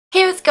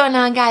going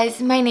on,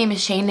 guys? My name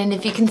is Shane, and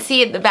if you can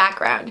see in the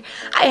background,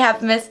 I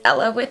have Miss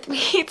Ella with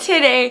me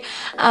today.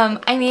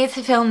 I needed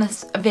to film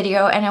this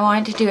video and I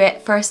wanted to do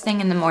it first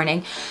thing in the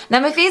morning. Now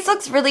my face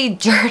looks really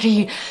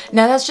dirty.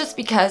 Now that's just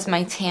because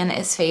my tan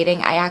is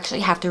fading. I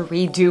actually have to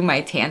redo my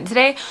tan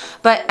today,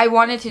 but I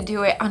wanted to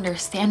do it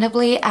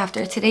understandably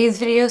after today's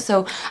video.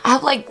 So I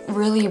have like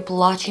really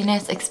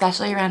blotchiness,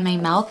 especially around my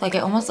mouth. Like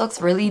it almost looks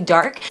really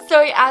dark. So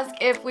I ask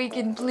if we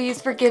can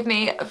please forgive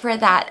me for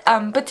that.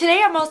 But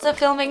today I'm also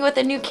filming with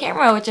a new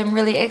camera, which I'm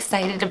really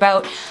excited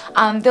about.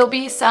 There'll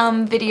be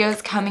some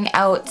videos coming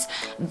out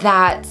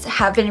that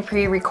have been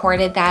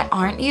pre-recorded that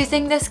aren't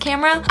using this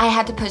camera. I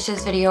had to push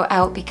this video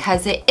out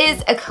because it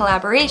is a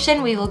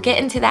collaboration. We will get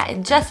into that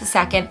in just a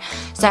second.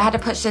 So I had to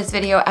push this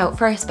video out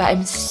first, but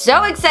I'm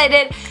so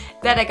excited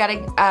that I got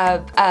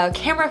a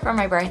camera for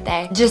my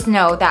birthday. Just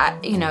know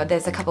that, you know,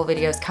 there's a couple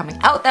videos coming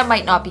out that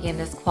might not be in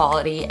this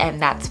quality, and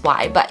that's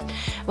why. But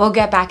we'll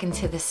get back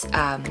into this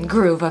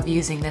groove of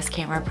using this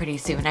camera pretty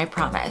soon, I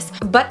promise.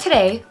 But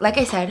today, like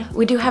I said,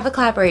 we do have a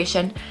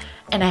collaboration,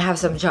 and I have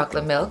some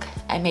chocolate milk.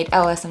 I made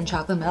Ella some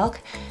chocolate milk,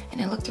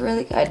 and it looked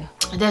really good.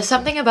 There's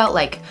something about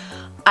like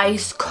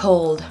ice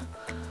cold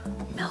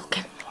milk.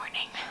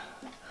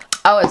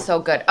 Oh, it's so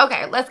good.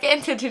 Okay, let's get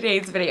into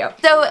today's video.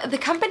 So the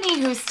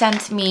company who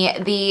sent me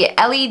the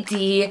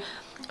LED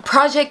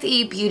Project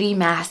E Beauty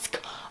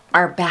Mask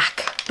are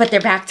back, but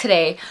they're back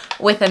today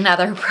with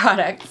another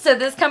product. So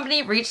this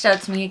company reached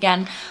out to me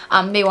again.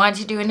 They wanted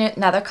to do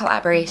another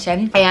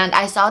collaboration, and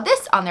I saw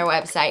this on their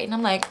website, and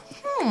I'm like,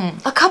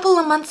 A couple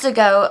of months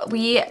ago,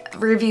 we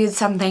reviewed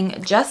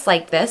something just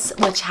like this,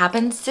 which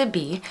happens to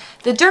be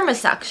the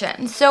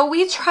Dermasuction. So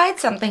we tried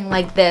something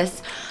like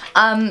this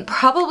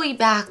probably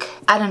back,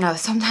 I don't know,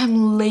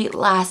 sometime late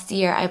last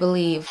year, I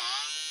believe.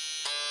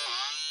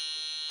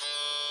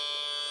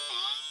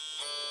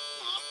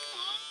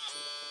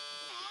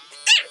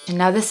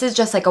 Now this is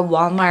just like a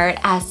Walmart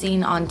as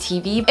seen on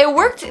TV. It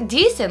worked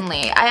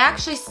decently. I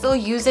actually still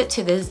use it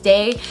to this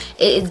day.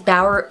 It is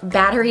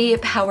battery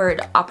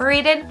powered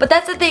operated. But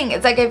that's the thing,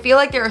 it's like I feel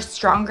like there are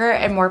stronger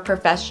and more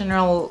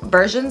professional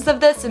versions of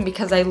this, and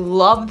because I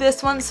love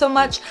this one so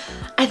much,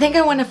 I think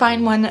I want to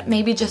find one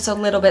maybe just a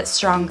little bit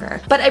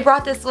stronger. But I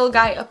brought this little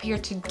guy up here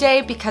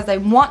today because I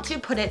want to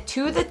put it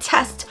to the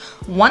test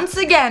once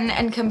again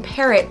and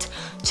compare it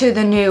to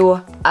the new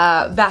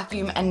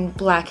vacuum and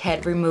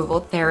blackhead removal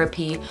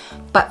therapy,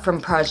 but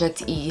from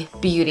Project E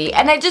Beauty.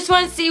 And I just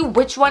want to see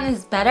which one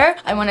is better.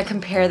 I want to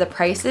compare the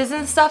prices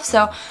and stuff,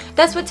 so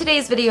that's what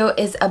today's video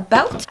is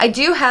about. I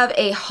do have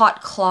a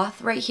hot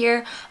cloth right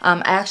here.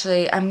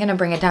 I'm gonna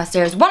bring it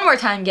downstairs one more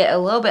time, get a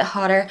little bit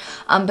hotter,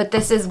 but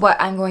this is what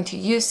I'm going to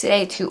use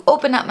today to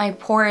open up my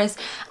pores.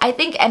 I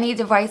think any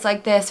device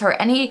like this or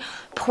any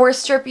pore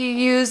strip you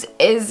use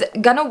is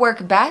gonna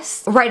work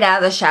best right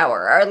out of the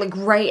shower, or like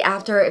right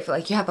after, if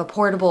like you have a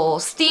portable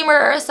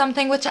steamer or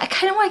something, which I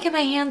kind of want to get my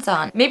hands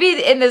on.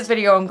 Maybe in this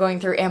video I'm going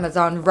through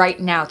Amazon right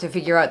now to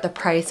figure out the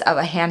price of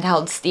a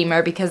handheld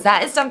steamer, because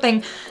that is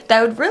something that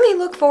I would really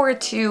look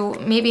forward to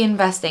maybe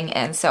investing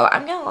in, so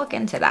I'm gonna look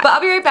into that. But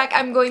I'll be right back.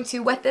 I'm going to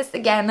wet this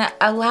again,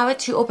 allow it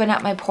to open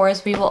up my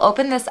pores. We will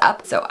open this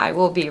up, so I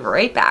will be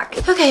right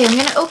back. Okay, I'm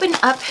gonna open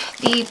up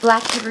the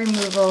blackhead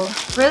removal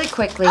really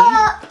quickly.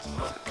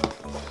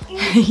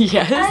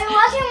 Yes. I'm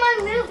watching my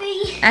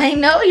movie. I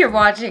know you're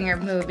watching your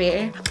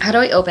movie. How do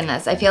I open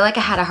this? I feel like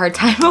I had a hard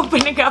time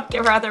opening up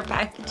their other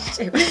package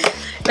too.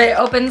 But it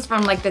opens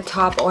from like the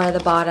top or the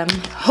bottom.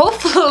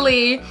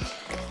 Hopefully,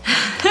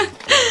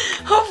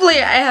 hopefully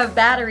I have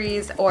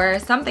batteries or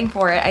something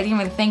for it. I didn't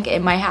even think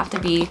it might have to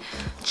be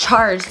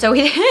charged, so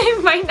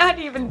it might not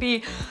even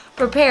be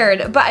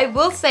prepared. But I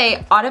will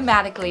say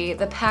automatically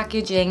the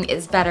packaging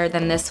is better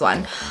than this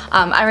one.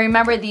 I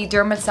remember the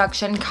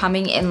Dermasuction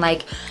coming in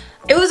like,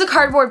 it was a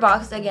cardboard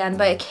box again,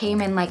 but it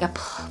came in like a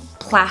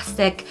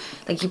plastic,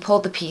 like you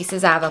pulled the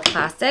pieces out of a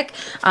plastic.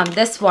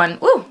 This one,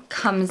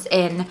 comes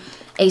in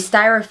a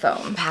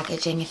styrofoam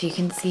packaging. If you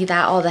can see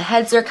that, all the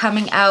heads are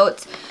coming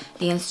out,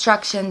 the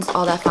instructions,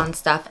 all that fun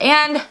stuff.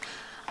 And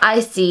I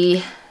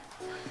see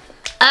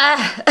a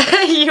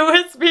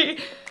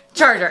USB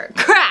charger.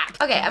 Crap!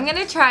 Okay, I'm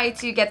gonna try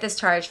to get this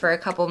charged for a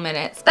couple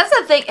minutes. That's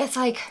the thing, it's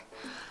like,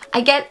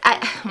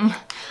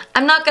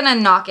 I'm not gonna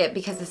knock it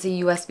because it's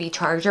a USB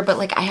charger, but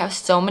like I have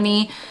so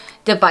many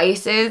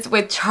devices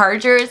with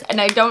chargers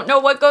and I don't know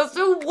what goes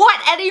to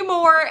what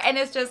anymore, and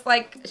it's just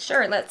like,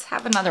 sure, let's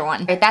have another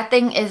one. Right, that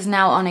thing is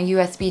now on a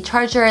USB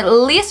charger, at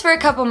least for a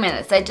couple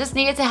minutes. I just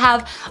needed to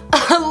have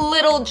a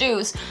little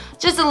juice,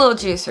 just a little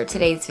juice for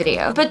today's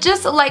video. But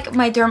just like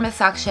my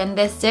Dermasuction,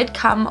 this did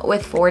come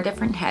with 4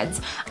 different heads.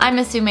 I'm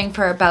assuming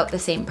for about the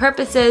same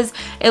purposes.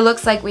 It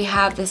looks like we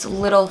have this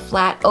little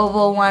flat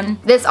oval one.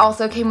 This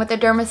also came with the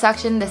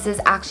Dermasuction. This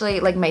is actually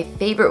like my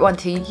favorite one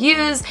to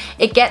use.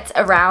 It gets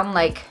around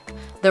like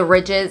the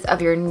ridges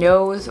of your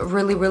nose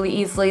really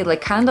easily,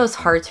 like kind of those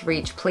hard to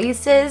reach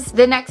places.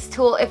 The next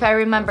tool, if I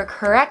remember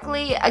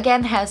correctly,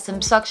 again has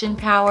some suction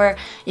power.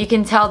 You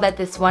can tell that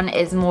this one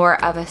is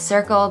more of a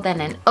circle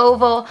than an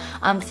oval.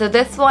 So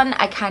this one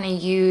I kind of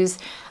use,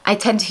 I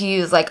tend to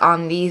use like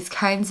on these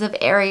kinds of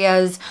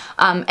areas.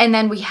 And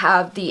then we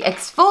have the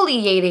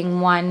exfoliating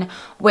one,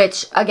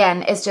 which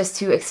again is just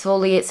to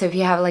exfoliate. So if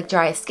you have like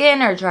dry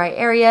skin or dry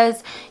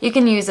areas, you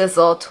can use this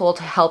little tool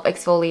to help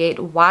exfoliate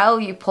while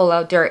you pull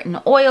out dirt and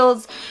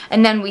oils.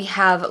 And then we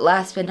have,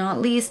 last but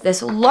not least,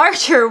 this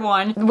larger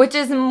one, which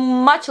is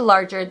much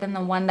larger than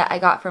the one that I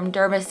got from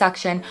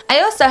Dermasuction.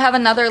 I also have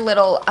another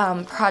little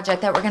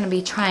project that we're going to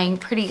be trying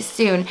pretty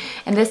soon,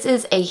 and this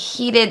is a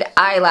heated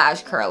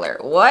eyelash curler.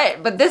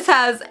 What? But this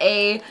has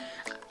a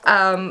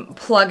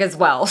plug as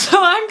well. So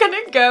I'm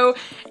gonna go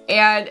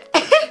and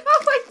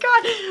oh my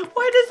god,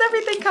 why does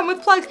everything come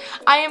with plugs?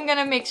 I am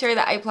gonna make sure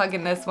that I plug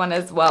in this one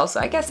as well. So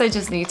I guess I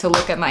just need to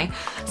look at my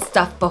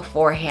stuff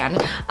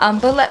beforehand.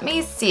 But let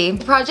me see.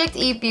 Project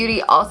E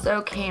Beauty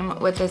also came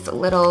with this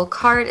little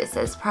card. It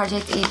says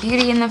Project E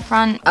Beauty in the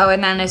front. Oh,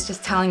 and then it's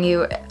just telling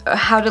you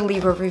how to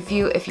leave a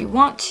review if you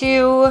want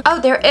to. Oh,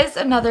 there is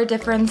another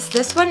difference.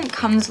 This one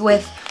comes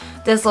with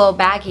this little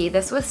baggie.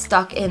 This was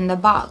stuck in the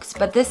box,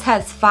 but this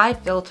has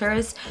 5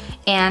 filters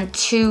and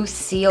 2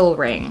 seal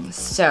rings.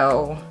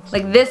 So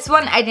like this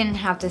one I didn't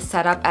have to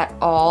set up at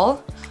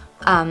all.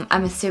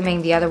 I'm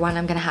assuming the other one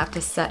I'm gonna have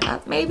to set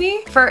up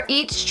maybe. For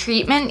each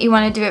treatment, you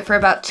want to do it for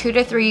about 2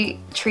 to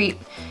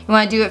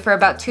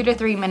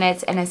 3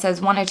 minutes, and it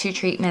says 1 or 2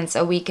 treatments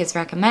a week is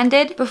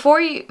recommended.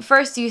 Before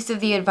first use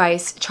of the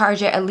advice,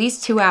 charge it at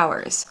least 2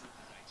 hours.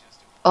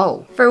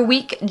 Oh, for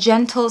weak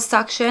gentle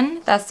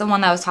suction, that's the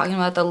one that I was talking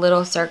about, the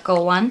little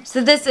circle one.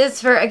 So this is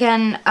for,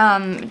 again,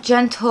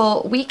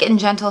 weak and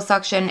gentle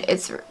suction.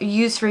 It's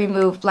used to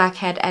remove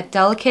blackhead at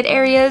delicate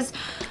areas.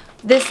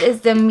 This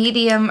is the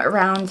medium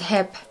round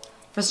tip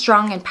for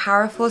strong and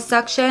powerful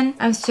suction.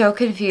 I'm so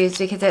confused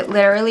because it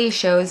literally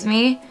shows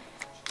me.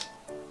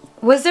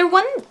 Was there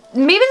one?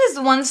 Maybe this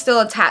one's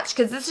still attached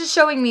because this is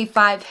showing me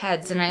 5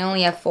 heads and I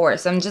only have 4,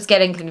 so I'm just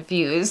getting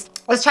confused.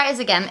 Let's try this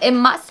again. It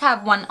must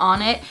have one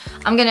on it.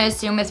 I'm gonna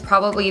assume it's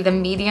probably the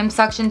medium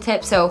suction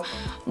tip. So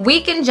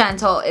weak and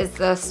gentle is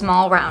the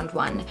small round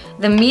one.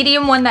 The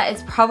medium one that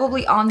is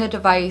probably on the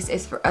device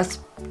is for a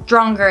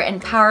stronger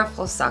and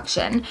powerful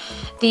suction.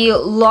 The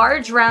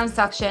large round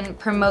suction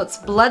promotes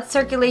blood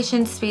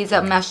circulation, speeds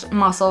up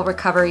muscle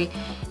recovery,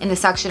 and the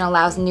suction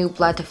allows new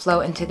blood to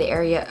flow into the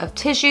area of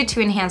tissue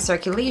to enhance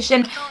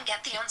circulation.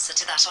 Get the answer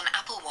to that on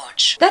Apple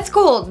Watch. That's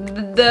cool.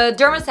 The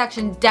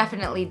Dermasuction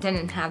definitely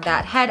didn't have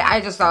that head. I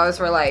just thought those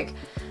were like,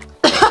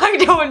 I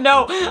don't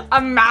know,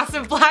 a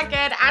massive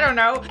blackhead, I don't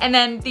know. And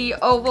then the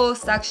oval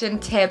suction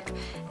tip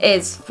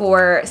is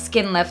for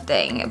skin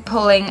lifting,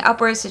 pulling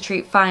upwards to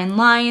treat fine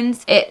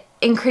lines. It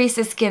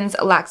increases skin's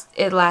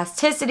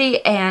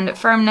elasticity and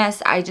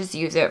firmness. I just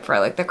use it for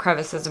like the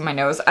crevices of my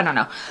nose, I don't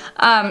know.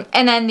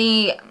 And then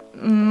the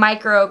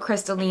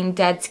microcrystalline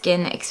dead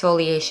skin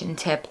exfoliation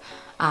tip.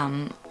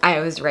 I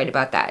was right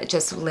about that. It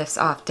just lifts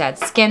off dead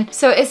skin.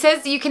 So it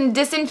says you can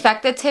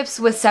disinfect the tips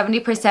with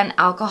 70%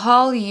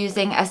 alcohol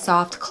using a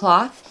soft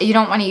cloth. You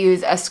don't want to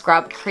use a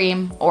scrub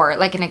cream or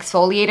like an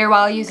exfoliator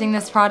while using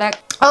this product.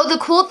 Oh, the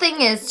cool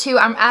thing is too,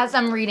 as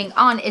I'm reading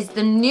on, is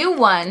the new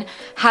one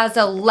has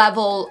a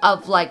level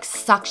of like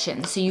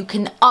suction. So you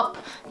can up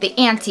the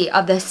ante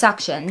of the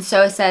suction.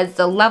 So it says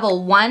the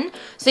level 1.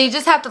 So you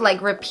just have to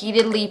like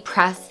repeatedly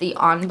press the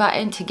on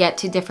button to get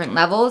to different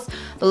levels.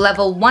 The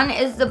level 1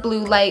 is the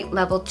blue light,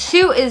 level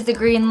 2 is the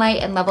green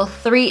light, and level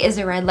 3 is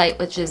the red light,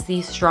 which is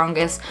the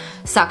strongest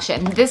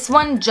suction. This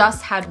one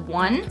just had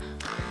 1.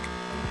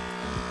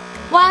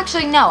 Well,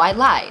 actually no, I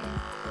lied.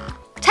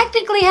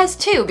 Technically has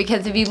 2,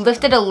 because if you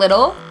lift it a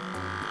little,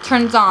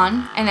 turns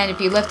on, and then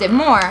if you lift it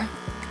more,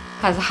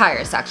 has a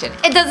higher suction.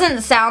 It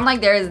doesn't sound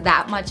like there is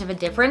that much of a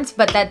difference,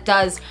 but that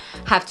does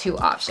have 2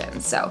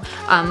 options. So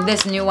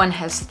this new one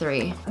has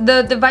 3.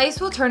 The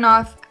device will turn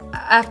off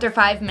after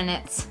 5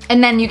 minutes,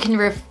 and then you can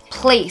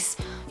replace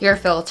your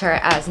filter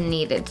as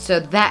needed. So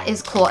that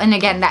is cool. And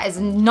again, that is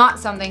not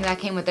something that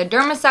came with the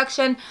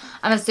Dermasuction.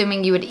 I'm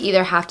assuming you would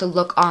either have to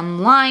look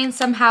online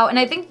somehow. And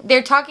I think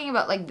they're talking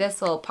about like this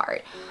little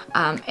part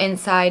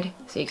inside.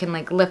 So you can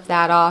like lift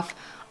that off.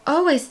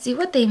 Oh, I see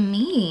what they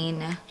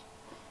mean.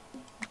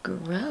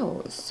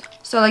 Gross.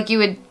 So like you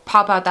would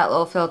pop out that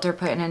little filter,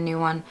 put in a new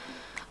one.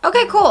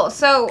 Okay, cool.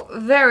 So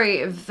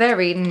very,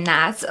 very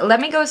nice.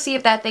 Let me go see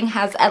if that thing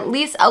has at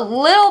least a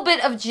little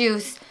bit of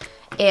juice,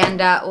 and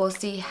we'll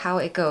see how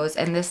it goes.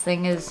 And this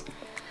thing is,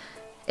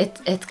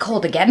 it's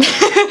cold again.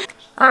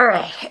 All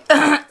right.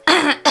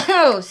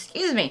 Oh,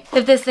 excuse me.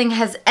 If this thing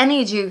has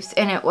any juice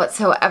in it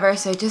whatsoever,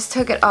 so I just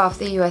took it off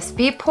the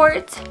USB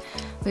port.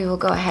 We will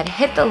go ahead,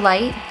 hit the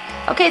light.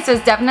 Okay, so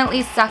it's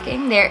definitely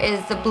sucking. There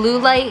is the blue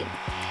light,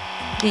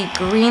 the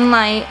green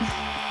light,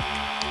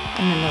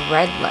 and then the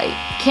red light.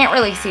 Can't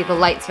really see the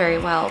lights very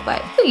well,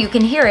 but you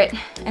can hear it.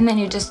 And then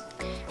you just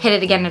hit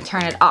it again to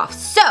turn it off.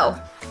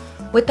 So,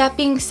 with that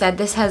being said,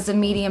 this has a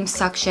medium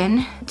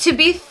suction. To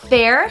be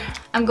fair,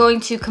 I'm going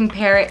to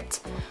compare it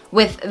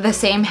with the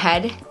same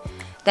head.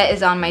 that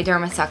is on my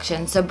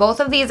Dermasuction. So both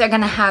of these are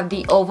gonna have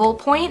the oval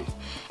point,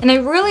 and I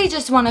really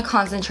just wanna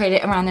concentrate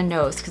it around the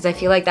nose because I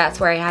feel like that's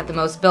where I have the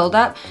most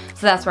buildup.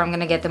 So that's where I'm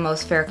gonna get the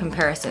most fair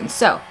comparison.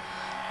 So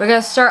we're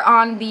gonna start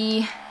on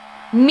the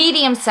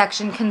medium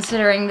section,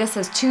 considering this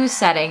is 2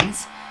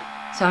 settings.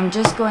 So I'm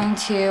just going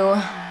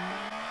to,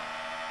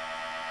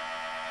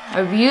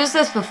 I've used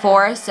this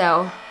before,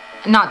 so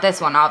not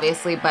this one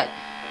obviously, but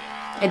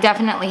I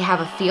definitely have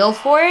a feel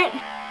for it.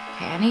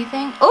 Okay,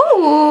 anything?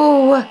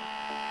 Ooh!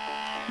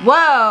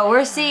 Whoa,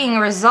 we're seeing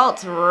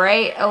results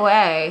right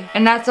away.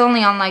 And that's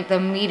only on like the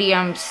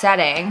medium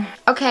setting.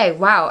 Okay,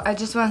 wow, I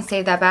just want to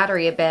save that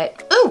battery a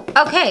bit. Ooh,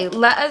 okay,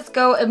 let us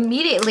go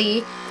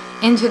immediately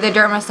into the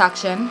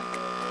Dermasuction.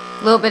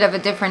 A little bit of a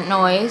different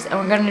noise, and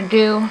we're gonna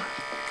do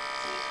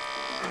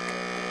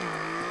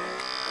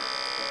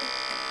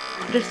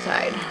this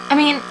side. I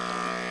mean,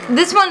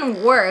 this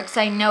one works,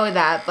 I know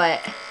that, but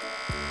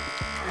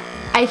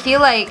I feel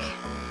like,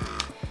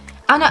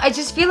 I don't know, I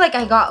just feel like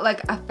I got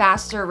like a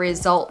faster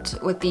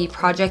result with the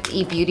Project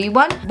E Beauty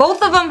one.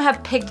 Both of them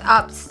have picked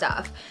up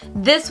stuff.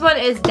 This one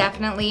is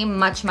definitely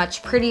much,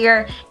 much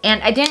prettier,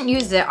 and I didn't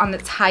use it on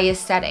its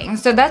highest setting.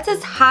 So that's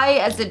as high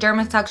as the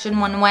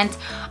Dermasuction one went.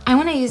 I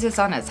want to use this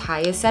on its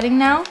highest setting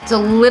now. It's a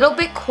little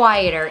bit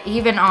quieter,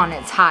 even on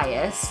its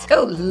highest.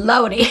 Oh,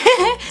 lordy.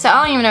 So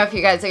I don't even know if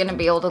you guys are gonna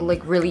be able to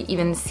like really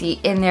even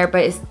see in there,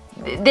 but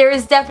there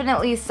is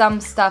definitely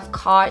some stuff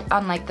caught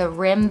on like the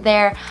rim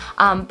there,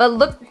 but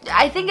look,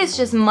 I think it's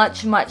just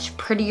much, much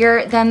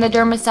prettier than the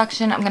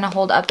Dermasuction. I'm gonna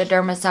hold up the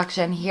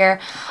Dermasuction here,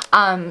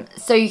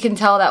 so you can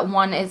tell that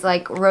one is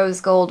like rose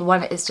gold,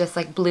 one is just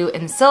like blue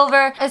and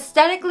silver.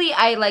 Aesthetically,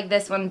 I like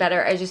this one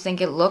better. I just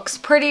think it looks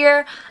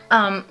prettier,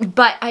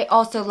 but I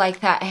also like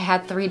that I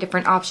had 3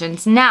 different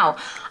options. Now,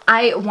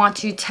 I want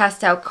to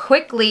test out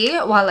quickly,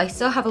 while I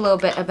still have a little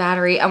bit of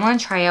battery, I want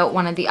to try out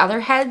one of the other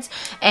heads,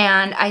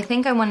 and I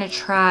think I want to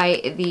try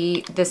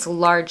this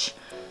large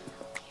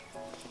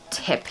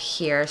tip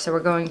here. So we're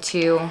going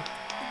to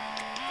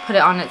put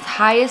it on its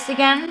highest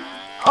again.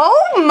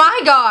 Oh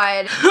my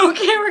god!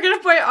 Okay, we're gonna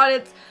put it on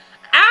its,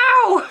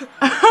 ow!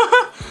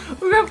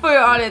 We're gonna put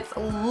it on its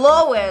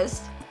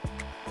lowest.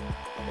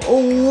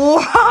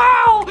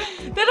 Wow!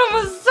 That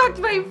almost sucked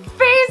my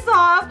face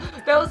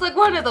off! That was like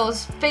one of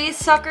those face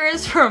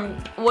suckers from,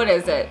 what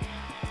is it?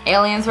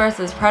 Aliens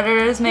vs.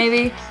 Predators,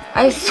 maybe?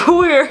 I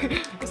swear!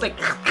 It's like...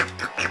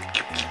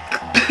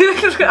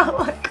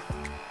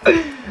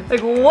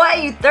 like,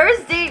 what? You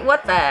thirsty?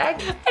 What the heck?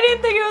 I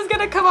didn't think it was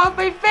gonna come off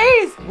my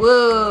face!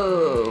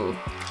 Whoa.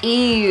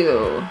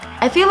 Ew.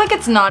 I feel like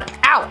it's not...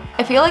 Ow!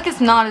 I feel like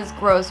it's not as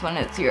gross when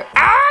it's your...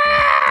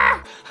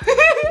 Ah!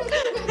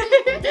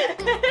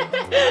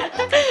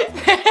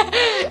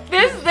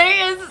 This thing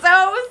is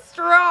so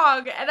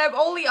strong, and I'm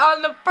only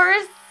on the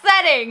first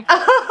setting.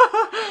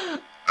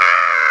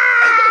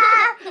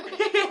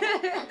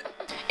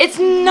 It's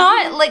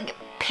not like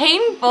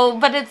painful,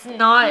 but it's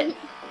not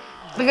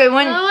like I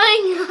want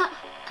to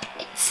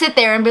sit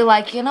there and be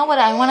like, you know what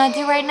I want to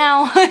do right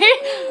now.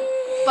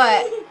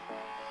 But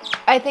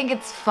I think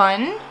it's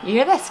fun. You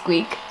hear that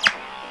squeak?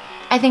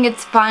 I think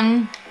it's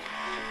fun.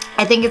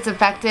 I think it's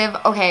effective.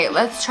 Okay,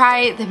 let's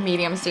try the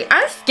medium stage.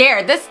 I'm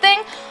scared. This thing,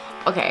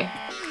 okay.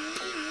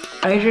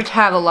 I just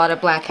have a lot of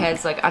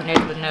blackheads like under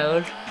the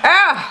nose.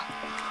 Ah!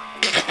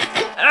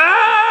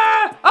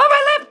 Ah! Oh,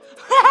 my lip!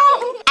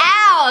 Ow!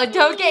 Ow!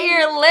 Don't get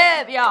your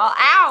lip, y'all.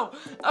 Ow!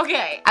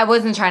 Okay. I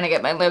wasn't trying to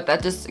get my lip.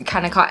 That just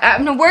kind of caught.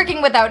 I'm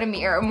working without a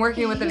mirror. I'm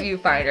working with a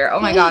viewfinder. Oh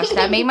my gosh,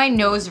 that made my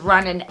nose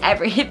run and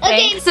everything.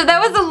 Okay. So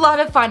that was a lot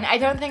of fun. I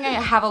don't think I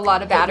have a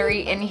lot of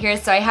battery in here,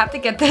 so I have to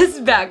get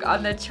this back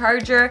on the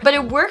charger. But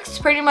it works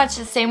pretty much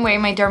the same way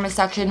my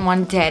Dermasuction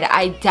one did.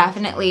 I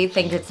definitely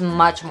think it's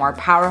much more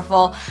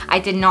powerful. I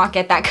did not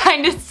get that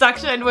kind of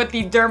suction with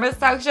the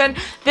Dermasuction.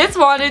 This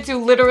wanted to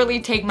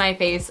literally take my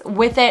face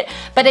with it,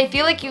 but I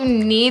feel like you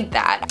need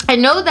that. I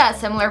know that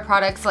similar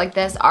products like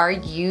this are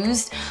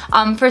used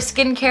for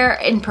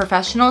skincare in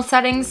professional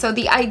settings, so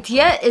the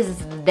idea is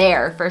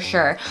there for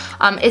sure.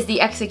 Is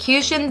the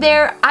execution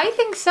there? I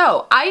think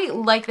so. I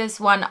like this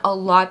one a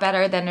lot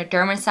better than a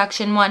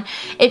Dermasuction one.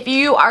 If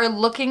you are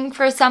looking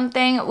for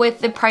something with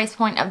the price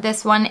point of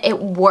this one, it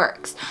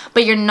works,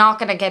 but you're not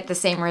gonna get the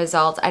same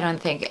results, I don't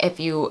think, if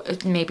you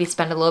maybe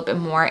spend a little bit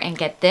more and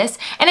get this.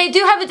 And I do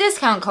have a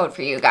discount code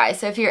for you guys,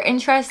 so if you're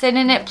interested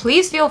in it,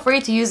 please feel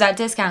free to use that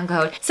discount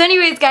code. So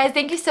anyways, guys,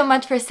 thank you so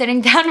much for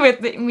sitting down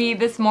with me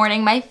this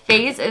morning. My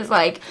face is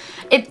like,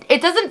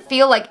 it doesn't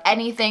feel like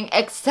anything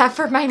except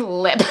for my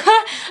lip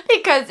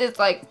because it's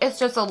like, it's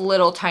just a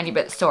little tiny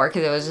bit sore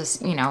because it was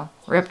just, you know,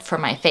 ripped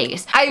from my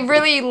face. I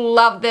really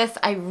love this.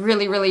 I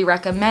really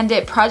recommend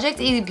it. Project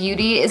E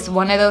Beauty is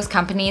one of those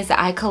companies that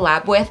I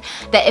collab with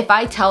that if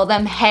I tell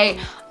them, hey,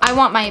 I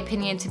want my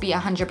opinion to be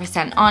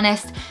 100%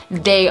 honest,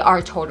 they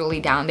are totally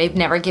down. They've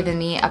never given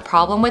me a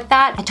problem with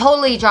that. I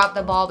totally dropped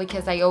the ball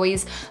because I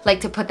always like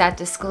to put that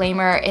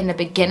disclaimer in the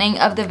beginning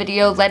of the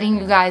video, letting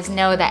you guys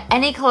know that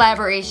any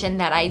collaboration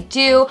that I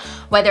do,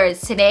 whether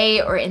it's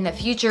today or in the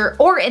future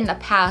or in the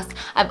past,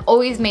 I've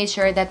always made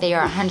sure that they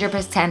are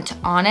 100%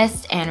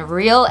 honest and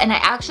real. And I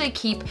actually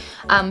keep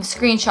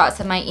screenshots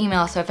of my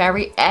email. So if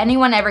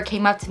anyone ever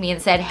came up to me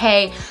and said,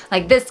 hey,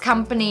 like this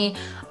company,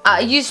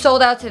 you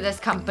sold out to this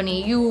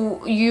company,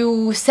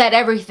 you said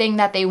everything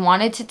that they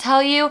wanted to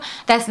tell you,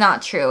 that's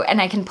not true. And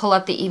I can pull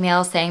up the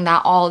email saying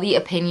that all the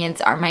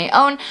opinions are my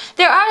own.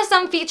 There are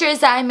some features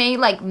that I may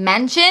like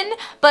mention,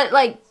 but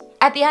like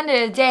at the end of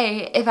the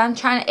day, if I'm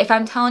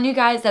telling you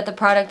guys that the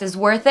product is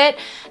worth it,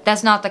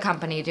 that's not the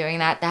company doing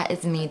that. That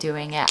is me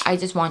doing it. I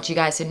just want you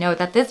guys to know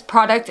that this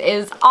product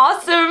is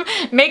awesome,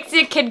 makes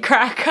your kid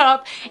crack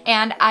up,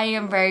 and I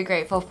am very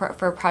grateful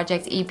for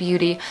Project E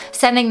Beauty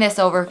sending this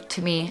over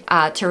to me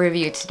to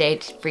review today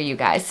for you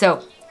guys.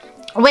 So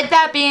with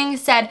that being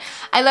said,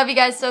 I love you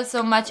guys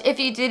so much. If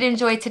you did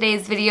enjoy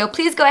today's video,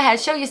 please go ahead,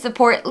 show your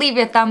support, leave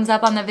your thumbs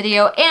up on the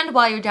video, and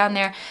while you're down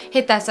there,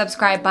 hit that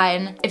subscribe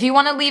button. If you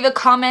want to leave a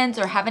comment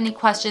or have any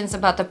questions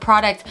about the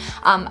product,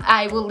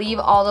 I will leave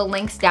all the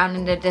links down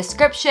in the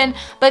description.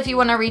 But if you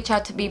want to reach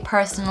out to me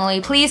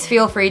personally, please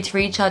feel free to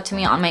reach out to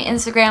me on my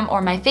Instagram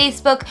or my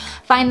Facebook.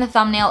 Find the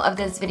thumbnail of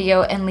this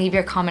video and leave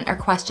your comment or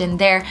question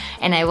there,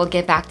 and I will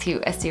get back to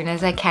you as soon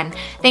as I can.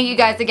 Thank you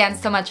guys again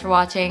so much for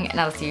watching, and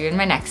I'll see you in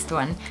my next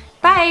one.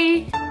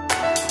 Bye!